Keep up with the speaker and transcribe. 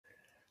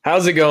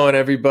How's it going,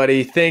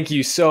 everybody? Thank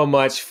you so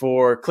much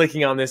for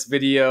clicking on this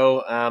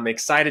video. I'm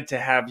excited to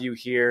have you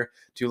here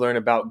to learn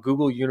about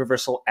Google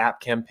Universal App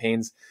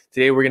Campaigns.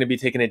 Today, we're going to be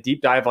taking a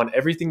deep dive on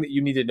everything that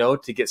you need to know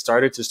to get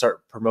started to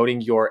start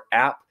promoting your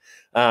app.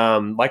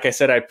 Like I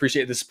said, I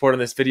appreciate the support on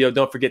this video.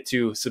 Don't forget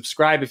to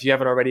subscribe if you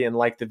haven't already and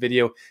like the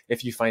video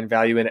if you find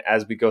value in it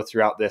as we go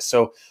throughout this.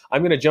 So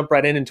I'm going to jump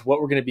right into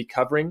what we're going to be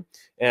covering,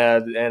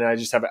 and I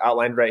just have it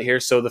outlined right here.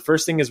 So the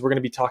first thing is we're going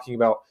to be talking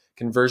about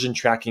conversion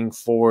tracking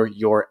for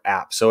your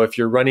app. So if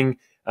you're running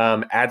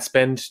ad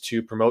spend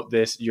to promote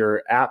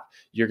your app,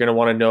 you're going to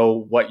want to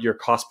know what your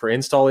cost per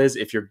install is,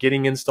 if you're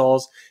getting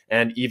installs,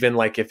 and even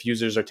like if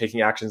users are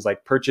taking actions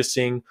like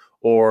purchasing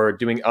or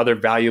doing other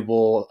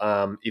valuable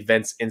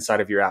events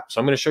inside of your app. So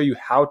I'm going to show you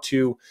how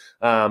to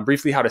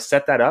briefly how to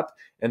set that up.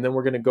 And then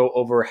we're going to go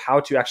over how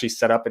to actually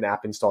set up an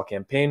app install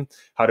campaign,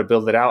 how to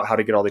build it out, how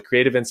to get all the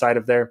creative inside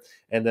of there.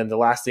 And then the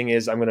last thing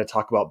is I'm going to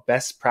talk about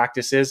best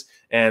practices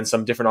and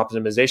some different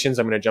optimizations.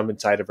 I'm going to jump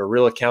inside of a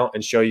real account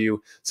and show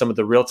you some of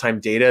the real-time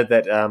data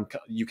that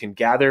you can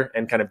gather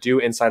and kind of do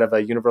inside of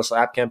a universal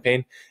app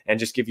campaign, and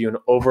just give you an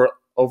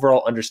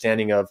overall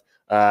understanding of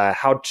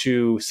how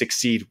to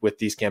succeed with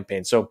these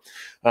campaigns. So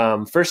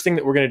first thing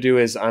that we're going to do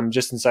is I'm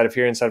just inside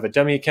of a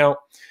dummy account.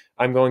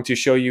 I'm going to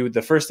show you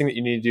the first thing that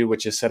you need to do,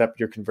 which is set up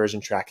your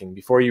conversion tracking.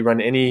 Before you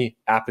run any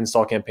app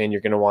install campaign,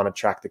 you're going to want to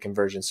track the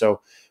conversion.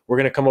 So we're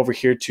going to come over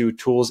here to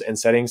tools and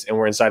settings, and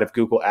we're inside of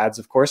Google Ads,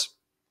 of course.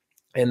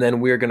 And then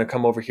we're going to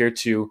come over here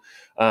to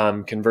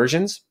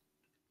conversions.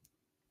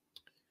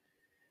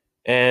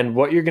 And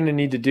what you're going to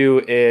need to do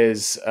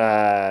is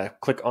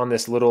click on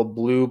this little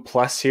blue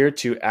plus here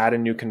to add a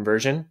new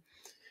conversion.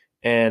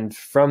 And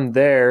from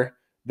there,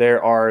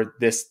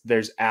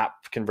 there's app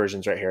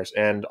conversions right here.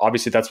 And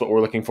obviously that's what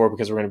we're looking for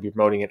because we're going to be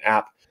promoting an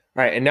app.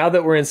 All right, and now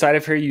that we're inside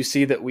of here, you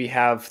see that we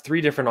have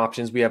three different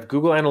options. We have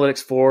Google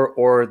Analytics 4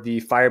 or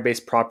the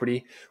Firebase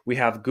property. We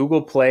have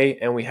Google Play,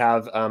 and we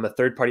have a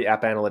third-party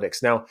app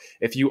analytics. Now,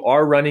 if you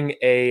are running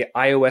a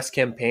iOS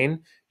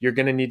campaign, you're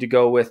going to need to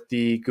go with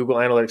the Google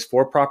Analytics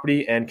 4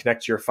 property and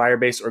connect to your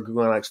Firebase or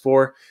Google Analytics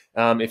 4.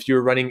 If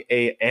you're running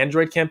an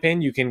Android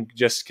campaign, you can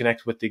just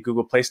connect with the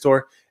Google Play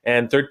Store.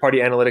 And third-party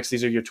analytics,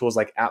 these are your tools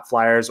like App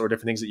Flyers or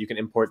different things that you can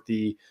import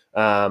the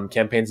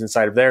campaigns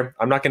inside of there.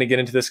 I'm not going to get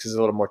into this because it's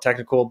a little more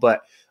technical,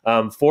 but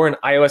for an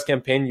iOS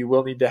campaign, you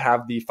will need to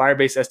have the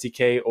Firebase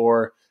SDK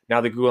or now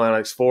the Google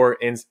Analytics 4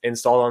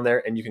 installed on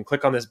there. And you can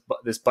click on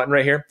this button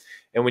right here.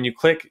 And when you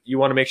click, you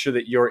want to make sure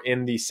that you're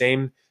in the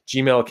same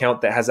Gmail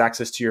account that has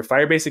access to your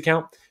Firebase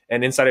account.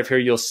 And inside of here,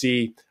 you'll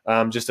see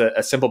just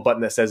a simple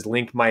button that says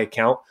link my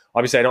account.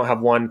 Obviously, I don't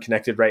have one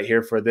connected right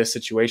here for this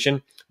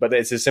situation, but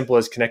it's as simple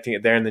as connecting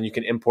it there, and then you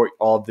can import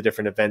all of the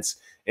different events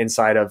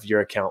inside of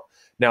your account.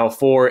 Now,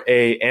 for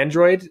a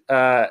Android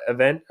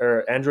event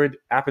or Android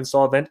app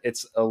install event,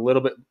 it's a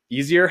little bit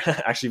easier,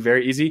 actually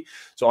very easy.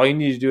 So all you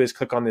need to do is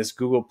click on this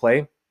Google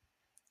Play,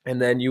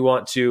 and then you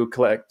want to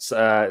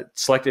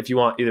select if you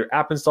want either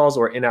app installs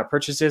or in-app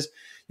purchases.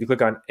 You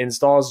click on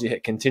installs, you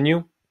hit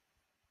continue.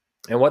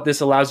 And what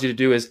this allows you to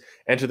do is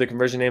enter the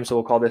conversion name. So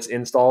we'll call this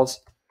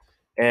installs.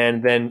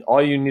 And then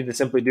all you need to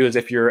simply do is,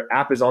 if your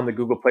app is on the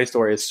Google Play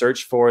Store, is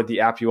search for the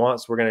app you want.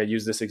 So we're going to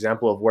use this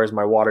example of Where's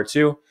My Water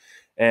 2.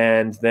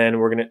 And then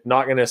we're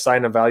not going to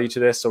assign a value to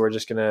this. So we're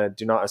just going to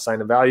do not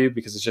assign a value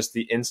because it's just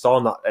the install,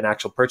 not an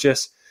actual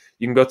purchase.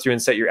 You can go through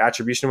and set your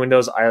attribution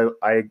windows.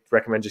 I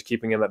recommend just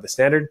keeping them at the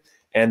standard.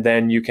 And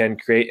then you can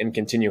create and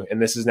continue.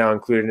 And this is now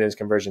included in his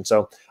conversion.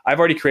 So I've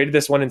already created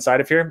this one inside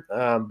of here,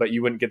 but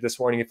you wouldn't get this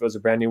warning if it was a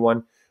brand new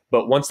one.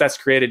 But once that's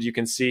created, you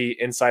can see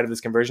inside of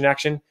this conversion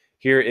action,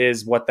 here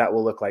is what that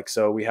will look like.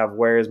 So we have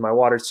Where Is My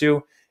Water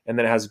 2, and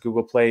then it has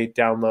Google Play,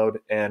 download,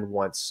 and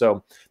once.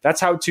 So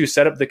that's how to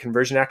set up the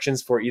conversion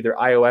actions for either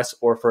iOS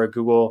or for a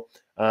Google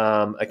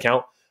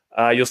account.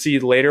 You'll see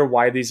later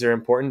why these are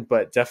important,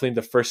 but definitely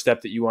the first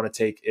step that you want to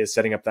take is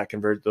setting up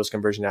those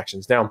conversion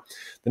actions. Now,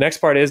 the next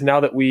part is, now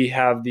that we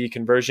have the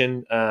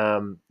conversion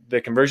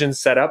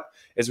set up,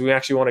 is we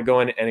actually want to go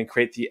in and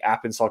create the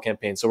app install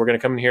campaign. So we're going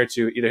to come in here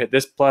to either hit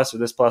this plus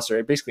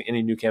or basically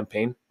any new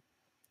campaign.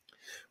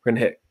 We're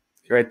going to hit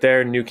right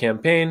there, new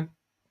campaign.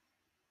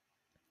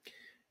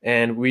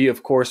 And we,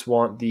 of course,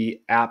 want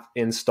the app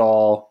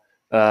install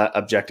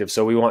objective.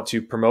 So we want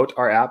to promote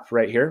our app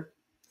right here.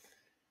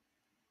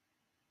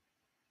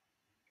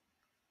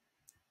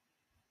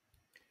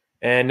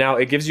 And now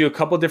it gives you a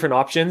couple different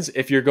options.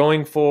 If you're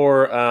going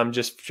for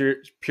just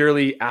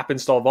purely app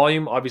install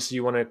volume, obviously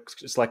you want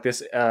to select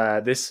this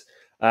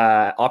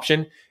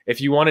option.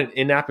 If you want an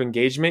in-app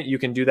engagement, you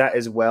can do that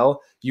as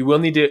well. You will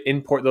need to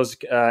import those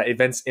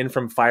events in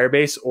from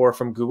Firebase or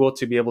from Google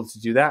to be able to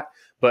do that.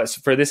 But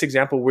for this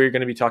example, we're going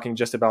to be talking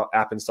just about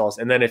app installs.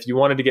 And then if you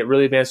wanted to get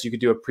really advanced, you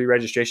could do a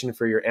pre-registration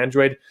for your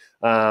Android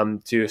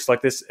to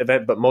select this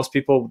event. But most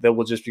people, they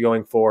will just be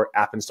going for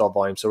app install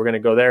volume. So we're going to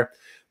go there.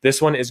 This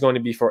one is going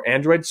to be for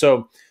Android.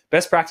 So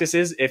best practice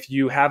is, if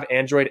you have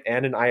Android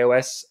and an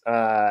iOS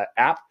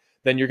app,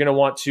 then you're going to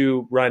want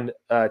to run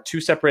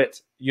two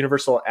separate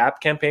universal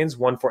app campaigns,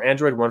 one for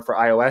Android, one for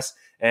iOS,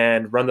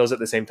 and run those at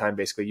the same time.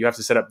 Basically, you have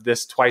to set up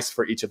this twice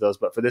for each of those.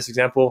 But for this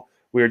example,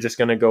 we're just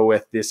going to go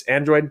with this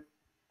Android.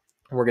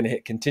 We're going to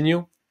hit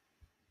continue.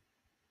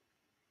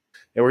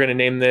 And we're going to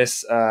name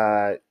this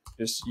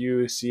just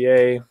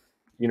UCA,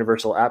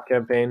 Universal App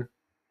Campaign.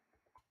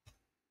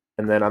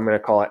 And then I'm going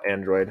to call it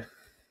Android.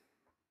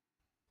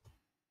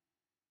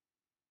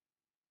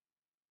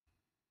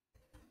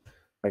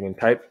 I can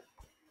type.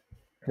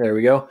 There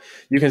we go.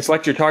 You can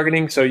select your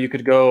targeting. So you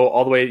could go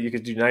all the way, you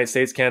could do United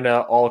States,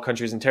 Canada, all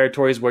countries and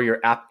territories where your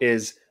app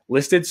is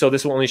listed. So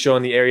this will only show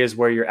in the areas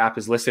where your app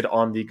is listed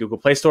on the Google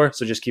Play Store.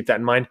 So just keep that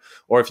in mind.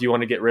 Or if you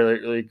want to get really,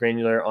 really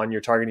granular on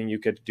your targeting, you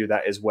could do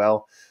that as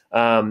well.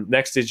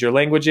 Next is your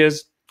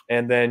languages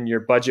and then your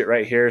budget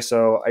right here.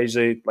 So I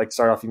usually like to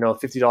start off,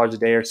 $50 a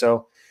day or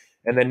so.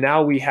 And then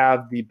now we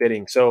have the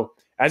bidding. So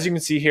as you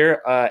can see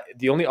here,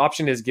 the only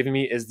option is giving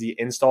me is the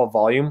install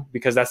volume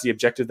because that's the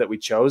objective that we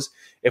chose.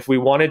 If we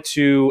wanted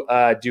to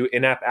do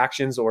in-app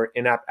actions or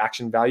in-app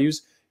action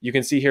values, you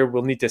can see here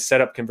we'll need to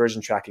set up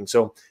conversion tracking.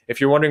 So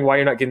if you're wondering why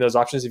you're not getting those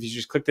options, if you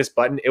just click this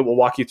button, it will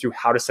walk you through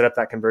how to set up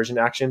that conversion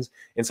actions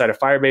inside of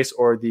Firebase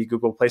or the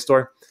Google Play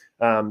Store.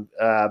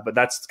 But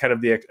that's kind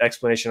of the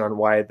explanation on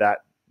why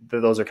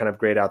those are kind of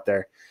grayed out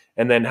there.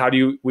 And then how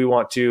do we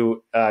want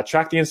to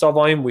track the install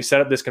volume? We set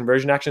up this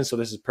conversion action. So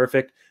this is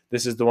perfect.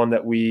 This is the one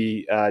that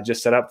we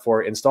just set up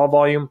for install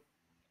volume.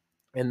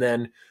 And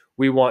then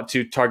we want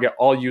to target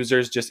all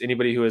users, just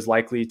anybody who is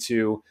likely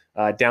to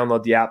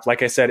download the app.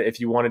 Like I said, if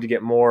you wanted to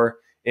get more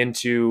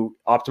into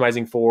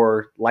optimizing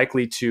for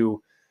likely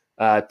to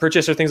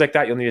purchase or things like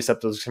that, you'll need to set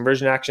up those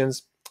conversion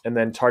actions and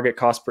then target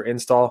cost per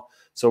install.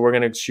 So we're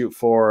going to shoot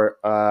for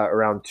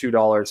around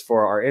 $2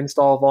 for our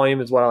install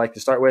volume is what I like to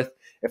start with.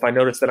 If I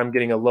notice that I'm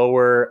getting a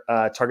lower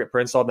target per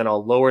install, then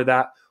I'll lower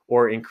that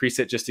or increase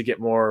it just to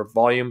get more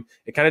volume.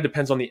 It kind of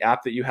depends on the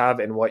app that you have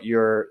and what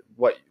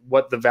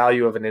the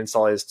value of an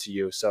install is to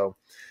you. So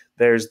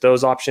there's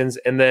those options.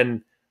 And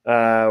then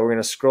we're going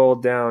to scroll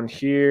down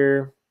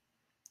here.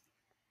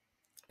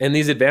 In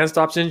these advanced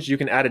options, you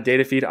can add a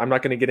data feed. I'm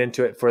not going to get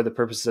into it for the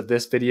purposes of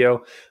this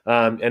video.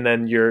 And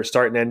then your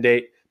start and end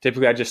date.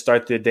 Typically, I just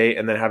start the date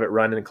and then have it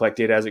run and collect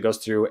data as it goes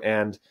through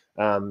and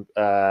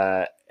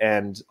optimize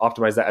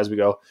that as we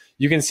go.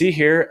 You can see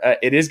here,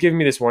 it is giving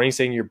me this warning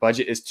saying your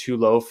budget is too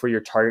low for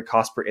your target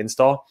cost per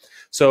install.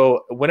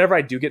 So whenever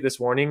I do get this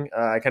warning,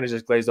 I kind of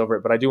just glazed over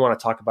it, but I do want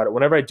to talk about it.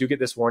 Whenever I do get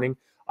this warning,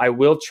 I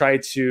will try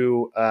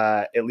to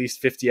at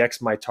least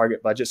 50x my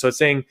target budget. So it's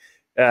saying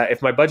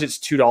if my budget's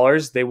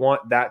 $2, they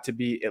want that to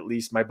be at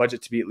least my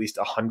budget to be at least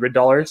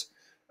 $100.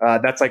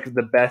 That's like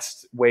the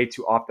best way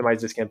to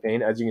optimize this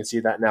campaign. As you can see,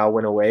 that now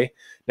went away.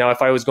 Now,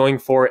 if I was going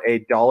for a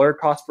dollar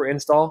cost per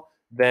install,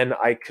 then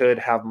I could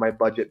have my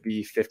budget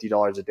be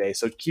 $50 a day.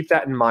 So keep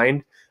that in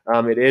mind.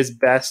 It is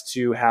best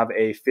to have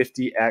a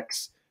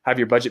 50x, have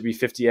your budget be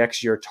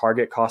 50x your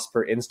target cost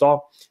per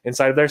install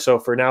inside of there. So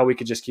for now, we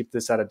could just keep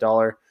this at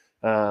 $1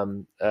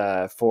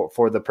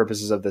 for the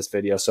purposes of this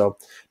video. So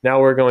now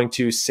we're going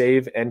to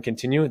save and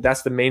continue.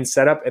 That's the main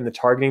setup and the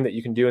targeting that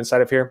you can do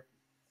inside of here.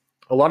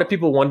 A lot of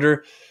people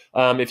wonder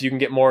if you can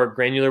get more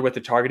granular with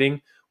the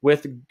targeting.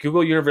 With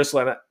Google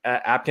Universal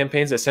App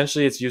Campaigns,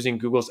 essentially it's using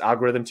Google's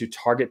algorithm to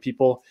target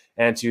people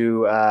and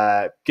to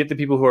get the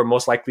people who are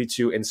most likely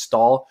to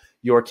install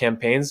your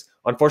campaigns.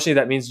 Unfortunately,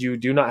 that means you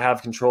do not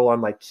have control on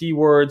like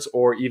keywords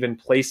or even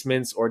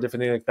placements or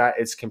different things like that.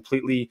 It's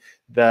completely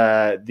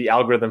the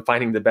algorithm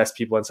finding the best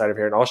people inside of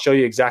here. And I'll show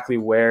you exactly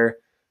where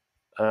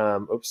I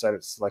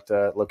didn't select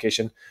a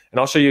location, and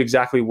I'll show you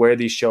exactly where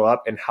these show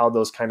up and how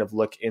those kind of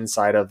look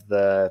inside of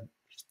the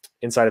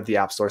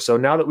App Store. So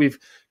now that we've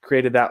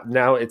created that,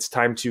 now it's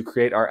time to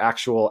create our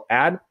actual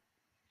ad.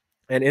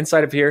 And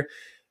inside of here,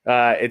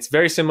 it's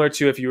very similar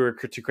to if you were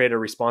to create a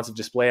responsive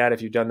display ad,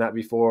 if you've done that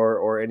before,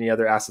 or any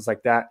other assets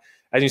like that.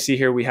 As you see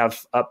here, we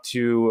have up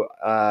to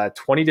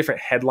 20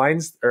 different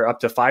headlines, or up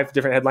to 5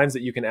 different headlines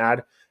that you can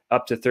add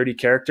up to 30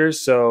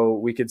 characters. So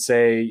we could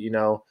say,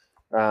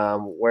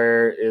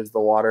 where is the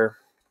water?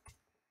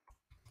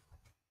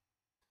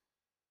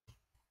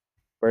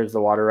 Where's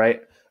the water,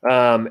 right?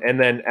 And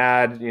then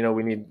add,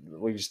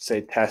 we just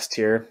say test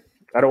here.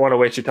 I don't want to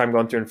waste your time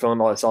going through and filling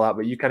all this all out,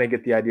 but you kind of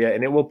get the idea.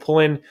 And it will pull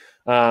in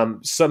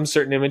some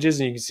certain images,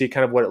 and you can see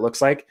kind of what it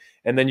looks like.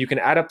 And then you can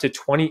add up to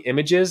 20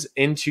 images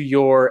into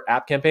your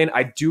app campaign.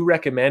 I do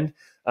recommend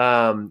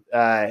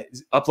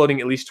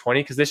uploading at least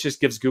 20 because this just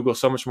gives Google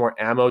so much more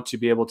ammo to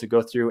be able to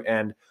go through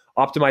and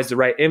optimize the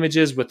right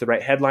images with the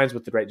right headlines,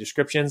 with the right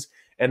descriptions.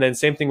 And then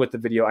same thing with the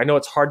video. I know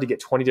it's hard to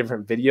get 20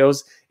 different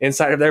videos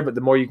inside of there, but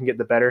the more you can get,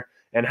 the better.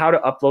 And how to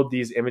upload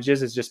these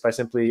images is just by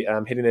simply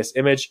hitting this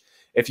image.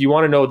 If you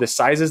want to know the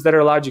sizes that are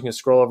allowed, you can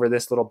scroll over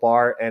this little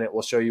bar and it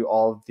will show you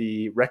all of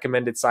the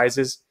recommended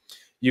sizes.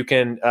 You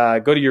can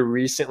go to your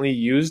recently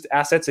used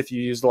assets if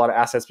you used a lot of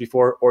assets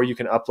before, or you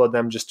can upload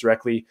them just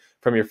directly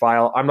from your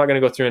file. I'm not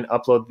going to go through and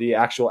upload the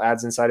actual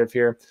ads inside of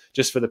here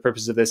just for the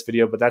purpose of this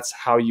video, but that's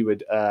how you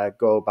would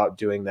go about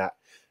doing that.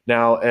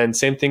 Now, and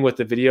same thing with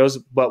the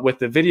videos, but with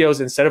the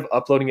videos, instead of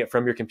uploading it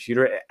from your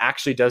computer, it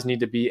actually does need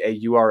to be a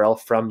URL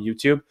from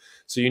YouTube.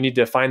 So you need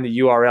to find the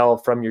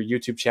URL from your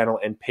YouTube channel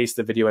and paste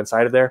the video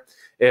inside of there.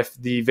 If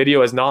the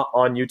video is not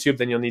on YouTube,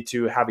 then you'll need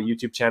to have a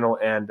YouTube channel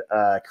and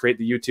create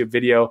the YouTube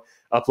video,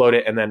 upload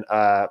it, and then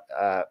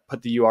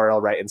put the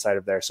URL right inside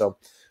of there. So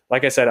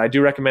like I said, I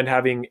do recommend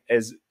having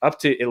up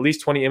to at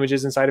least 20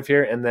 images inside of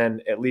here, and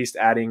then at least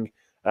adding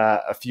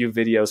a few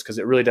videos, because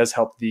it really does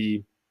help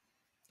the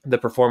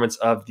performance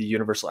of the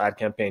universal ad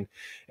campaign.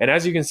 And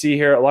as you can see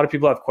here, a lot of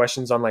people have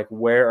questions on like,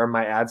 where are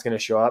my ads going to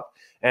show up?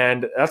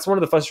 And that's one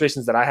of the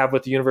frustrations that I have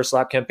with the universal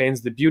app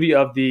campaigns. The beauty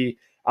of the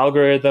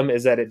algorithm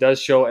is that it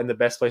does show in the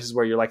best places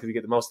where you're likely to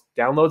get the most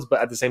downloads, but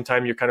at the same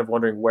time, you're kind of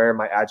wondering, where are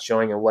my ads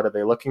showing and what are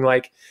they looking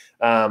like?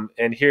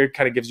 And here it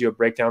kind of gives you a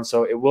breakdown.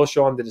 So it will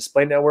show on the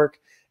display network.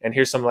 And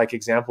here's some like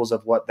examples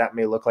of what that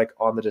may look like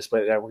on the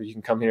display network. You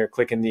can come here,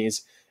 click in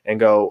these, and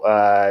go,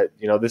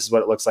 this is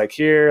what it looks like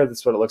here. This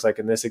is what it looks like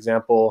in this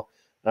example.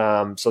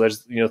 So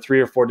there's 3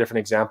 or 4 different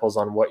examples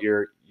on what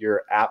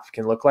your app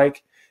can look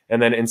like.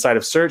 And then inside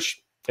of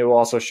search, it will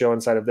also show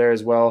inside of there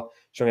as well,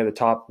 showing at the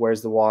top,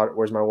 where's the water,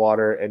 where's my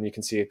water, and you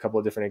can see a couple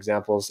of different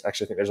examples.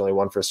 Actually, I think there's only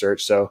one for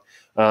search. So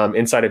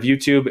inside of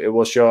YouTube, it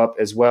will show up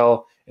as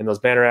well in those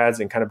banner ads,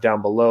 and kind of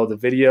down below the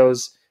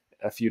videos,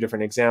 a few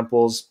different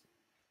examples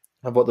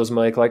of what those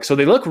might look like. So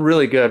they look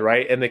really good,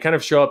 right? And they kind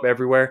of show up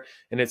everywhere.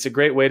 And it's a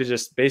great way to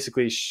just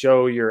basically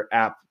show your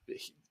app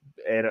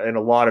in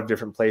a lot of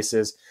different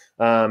places.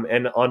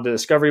 And on the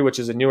Discovery, which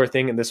is a newer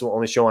thing, and this will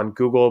only show on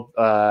Google,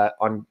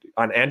 on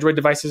Android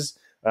devices,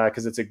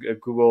 because it's a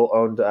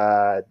Google-owned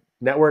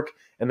network.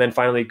 And then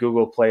finally,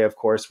 Google Play, of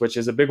course, which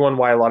is a big one.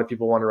 Why a lot of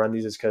people want to run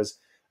these is because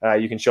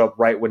you can show up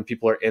right when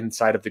people are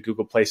inside of the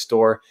Google Play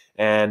Store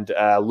and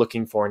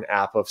looking for an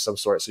app of some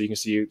sort. So you can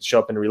see you show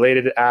up in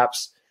related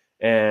apps,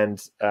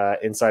 and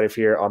inside of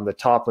here on the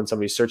top when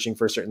somebody's searching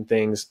for certain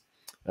things.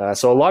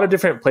 So a lot of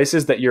different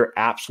places that your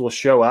apps will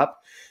show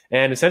up.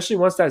 And essentially,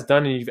 once that's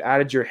done and you've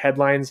added your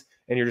headlines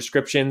and your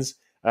descriptions,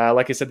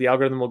 like I said, the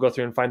algorithm will go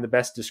through and find the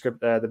best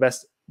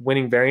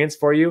winning variants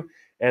for you.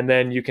 And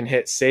then you can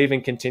hit save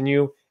and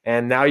continue.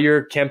 And now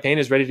your campaign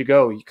is ready to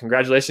go.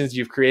 Congratulations,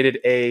 you've created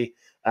a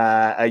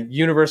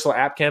universal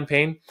app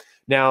campaign.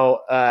 Now,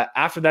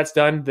 after that's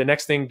done, the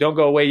next thing, don't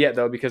go away yet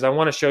though, because I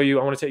want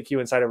to take you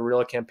inside of a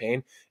real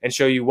campaign and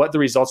show you what the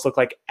results look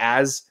like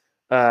as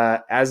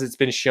it's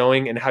been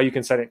showing, and how you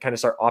can kind of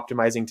start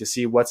optimizing to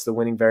see what's the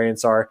winning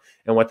variants are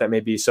and what that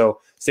may be.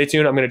 So stay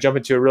tuned. I'm going to jump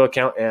into a real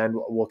account and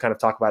we'll kind of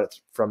talk about it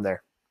from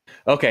there.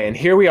 Okay, and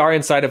here we are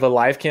inside of a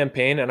live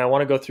campaign, and I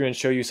want to go through and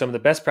show you some of the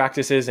best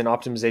practices and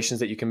optimizations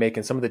that you can make,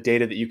 and some of the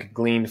data that you can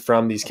glean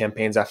from these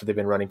campaigns after they've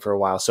been running for a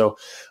while. So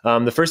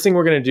the first thing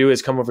we're going to do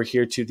is come over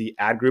here to the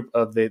ad group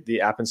of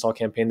the app install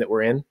campaign that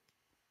we're in.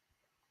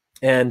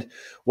 And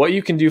what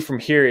you can do from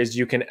here is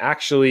you can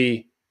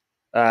actually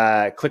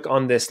click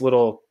on this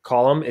little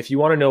column. If you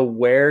want to know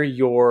where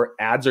your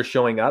ads are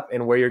showing up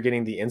and where you're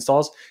getting the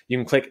installs, you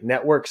can click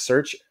network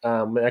search,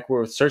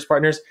 network search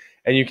partners,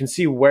 and you can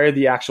see where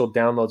the actual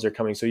downloads are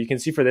coming. So you can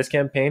see for this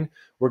campaign,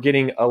 we're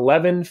getting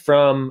 11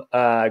 from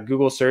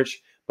Google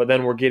search, but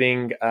then we're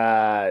getting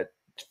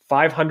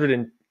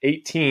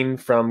 518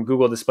 from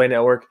Google Display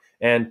Network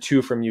and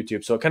 2 from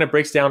YouTube. So it kind of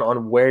breaks down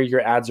on where your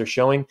ads are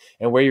showing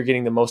and where you're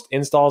getting the most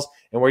installs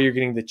and where you're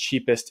getting the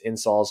cheapest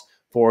installs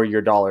for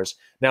your dollars.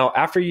 Now,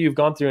 after you've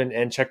gone through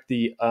and checked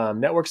the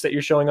networks that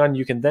you're showing on,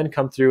 you can then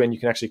come through and you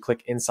can actually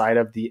click inside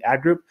of the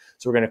ad group.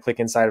 So we're going to click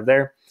inside of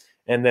there.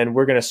 And then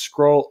we're going to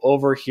scroll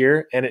over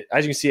here. And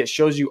as you can see, it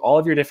shows you all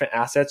of your different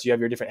assets. You have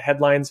your different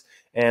headlines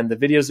and the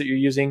videos that you're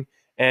using.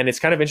 And it's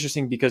kind of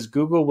interesting because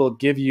Google will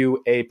give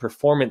you a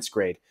performance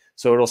grade.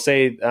 So it'll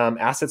say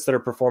assets that are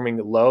performing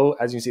low.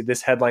 As you can see,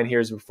 this headline here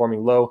is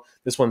performing low.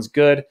 This one's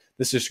good.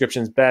 This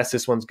description's best.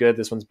 This one's good.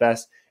 This one's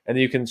best. And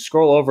then you can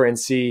scroll over and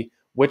see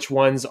which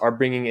ones are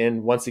bringing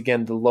in, once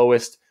again, the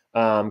lowest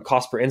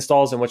cost per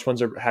installs, and which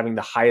ones are having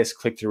the highest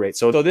click-through rate.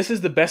 So this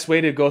is the best way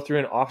to go through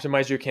and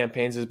optimize your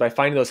campaigns, is by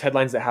finding those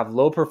headlines that have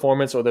low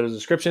performance, or those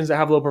descriptions that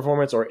have low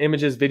performance, or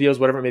images, videos,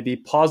 whatever it may be.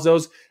 Pause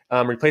those,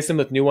 replace them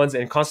with new ones,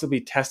 and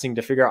constantly testing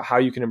to figure out how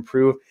you can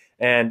improve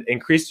and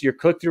increase your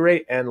click-through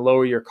rate and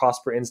lower your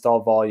cost per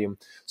install volume.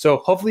 So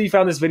hopefully you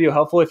found this video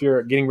helpful if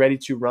you're getting ready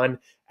to run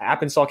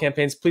app install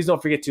campaigns. Please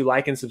don't forget to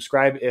like and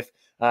subscribe if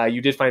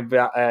you did find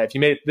if you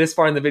made it this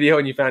far in the video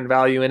and you found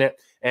value in it,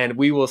 and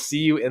we will see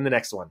you in the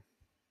next one.